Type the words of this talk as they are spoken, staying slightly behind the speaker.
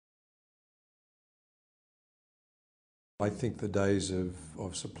I think the days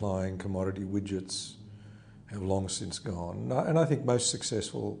of supplying commodity widgets have long since gone. And I think most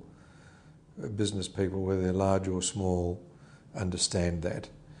successful business people, whether they're large or small, understand that.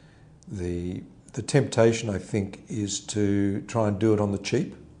 The temptation, I think, is to try and do it on the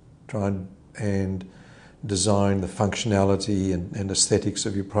cheap, try and design the functionality and aesthetics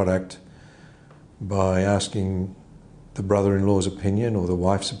of your product by asking the brother-in-law's opinion or the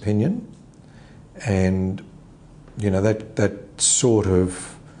wife's opinion. And that sort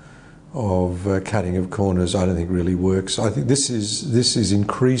of cutting of corners, I don't think really works. I think this is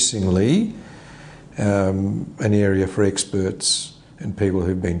increasingly an area for experts and people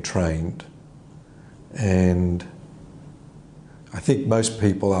who've been trained. And I think most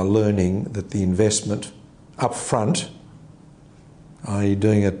people are learning that the investment up front, i.e.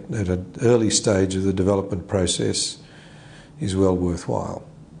 doing it at an early stage of the development process, is well worthwhile.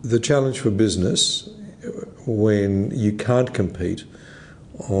 The challenge for business, when you can't compete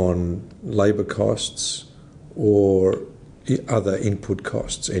on labour costs or other input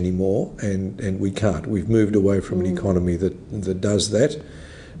costs anymore, and we can't. We've moved away from an economy that does that,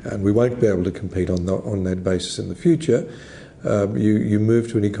 and we won't be able to compete on that basis in the future. You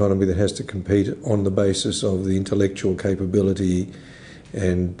move to an economy that has to compete on the basis of the intellectual capability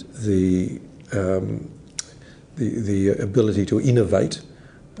and the ability to innovate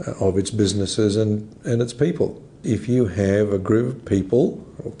of its businesses and its people. If you have a group of people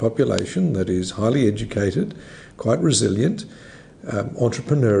or population that is highly educated, quite resilient,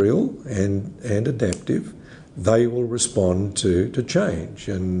 entrepreneurial and adaptive, they will respond to change.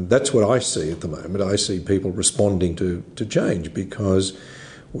 And that's what I see at the moment. I see people responding to change because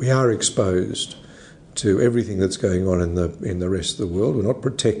we are exposed to everything that's going on in the rest of the world. We're not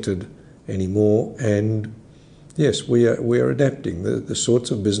protected anymore, and yes, we are adapting. The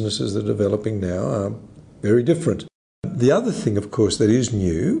sorts of businesses that are developing now are very different. The other thing, of course, that is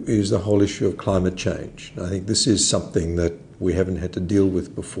new is the whole issue of climate change. I think this is something that we haven't had to deal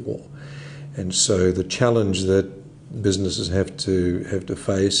with before. And so the challenge that businesses have to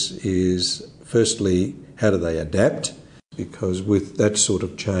face is, firstly, how do they adapt? Because with that sort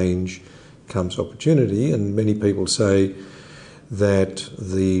of change comes opportunity, and many people say that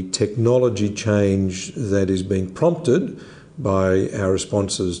the technology change that is being prompted by our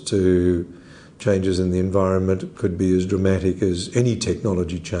responses to changes in the environment could be as dramatic as any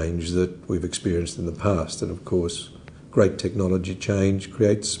technology change that we've experienced in the past. And of course, great technology change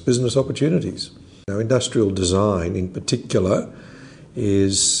creates business opportunities. Now, industrial design in particular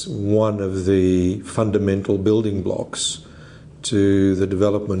is one of the fundamental building blocks to the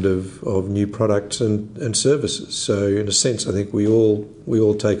development of new products and services. So in a sense, I think we all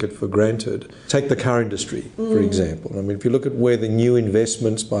take it for granted. Take the car industry, for example. I mean, if you look at where the new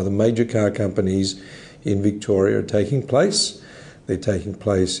investments by the major car companies in Victoria are taking place, they're taking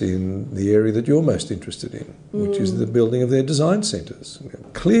place in the area that you're most interested in, which is the building of their design centres.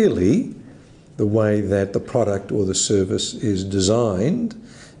 Clearly, the way that the product or the service is designed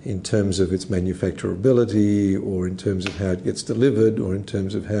in terms of its manufacturability or in terms of how it gets delivered or in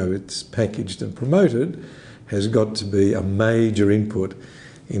terms of how it's packaged and promoted has got to be a major input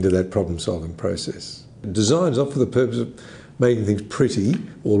into that problem-solving process. Design's not for the purpose of making things pretty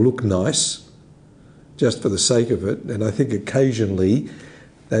or look nice, just for the sake of it, and I think occasionally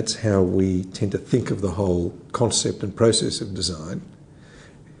that's how we tend to think of the whole concept and process of design.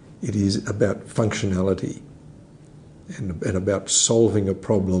 It is about functionality and about solving a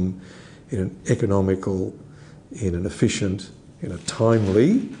problem in an economical, in an efficient, in a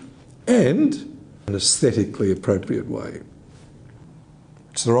timely and an aesthetically appropriate way.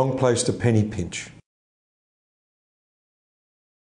 It's the wrong place to penny pinch.